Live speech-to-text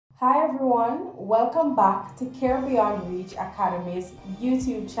Hi everyone, welcome back to Care Beyond Reach Academy's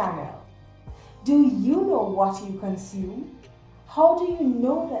YouTube channel. Do you know what you consume? How do you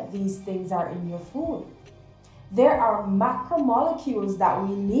know that these things are in your food? There are macromolecules that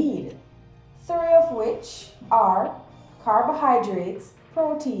we need, three of which are carbohydrates,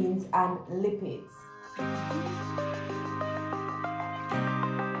 proteins, and lipids.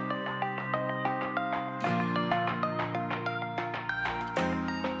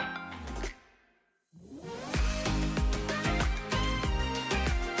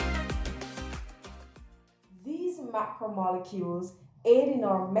 These macromolecules aid in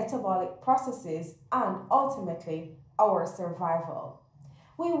our metabolic processes and ultimately our survival.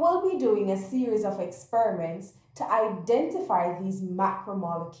 We will be doing a series of experiments to identify these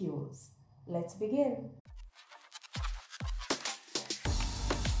macromolecules. Let's begin.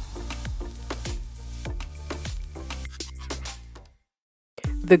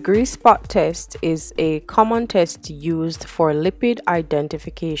 The grease spot test is a common test used for lipid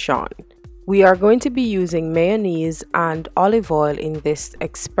identification. We are going to be using mayonnaise and olive oil in this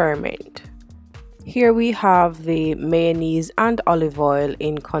experiment. Here we have the mayonnaise and olive oil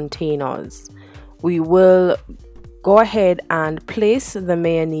in containers. We will go ahead and place the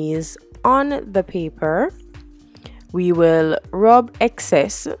mayonnaise on the paper. We will rub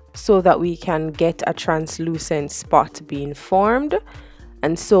excess so that we can get a translucent spot being formed.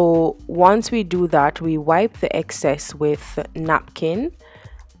 And so once we do that, we wipe the excess with napkin,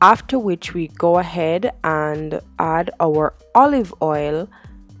 after which we go ahead and add our olive oil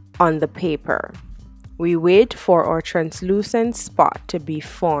on the paper. We wait for our translucent spot to be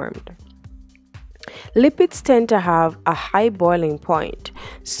formed. Lipids tend to have a high boiling point,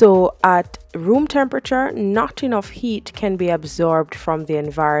 so at room temperature, not enough heat can be absorbed from the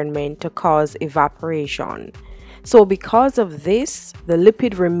environment to cause evaporation. So because of this, the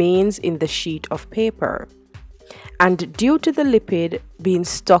lipid remains in the sheet of paper. And due to the lipid being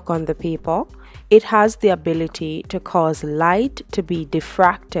stuck on the paper, it has the ability to cause light to be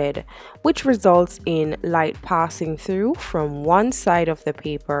diffracted, which results in light passing through from one side of the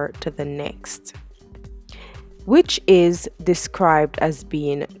paper to the next, which is described as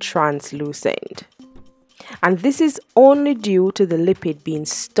being translucent. And this is only due to the lipid being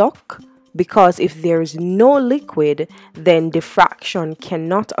stuck, because if there is no liquid, then diffraction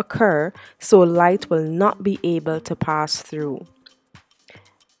cannot occur, so light will not be able to pass through.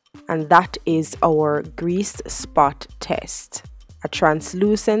 And that is our grease spot test, a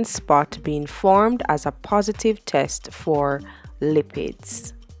translucent spot being formed as a positive test for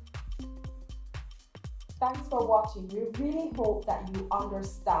lipids. Thanks for watching. We really hope that you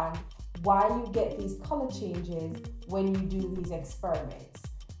understand why you get these color changes when you do these experiments.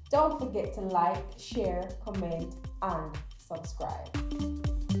 Don't forget to like, share, comment, and subscribe.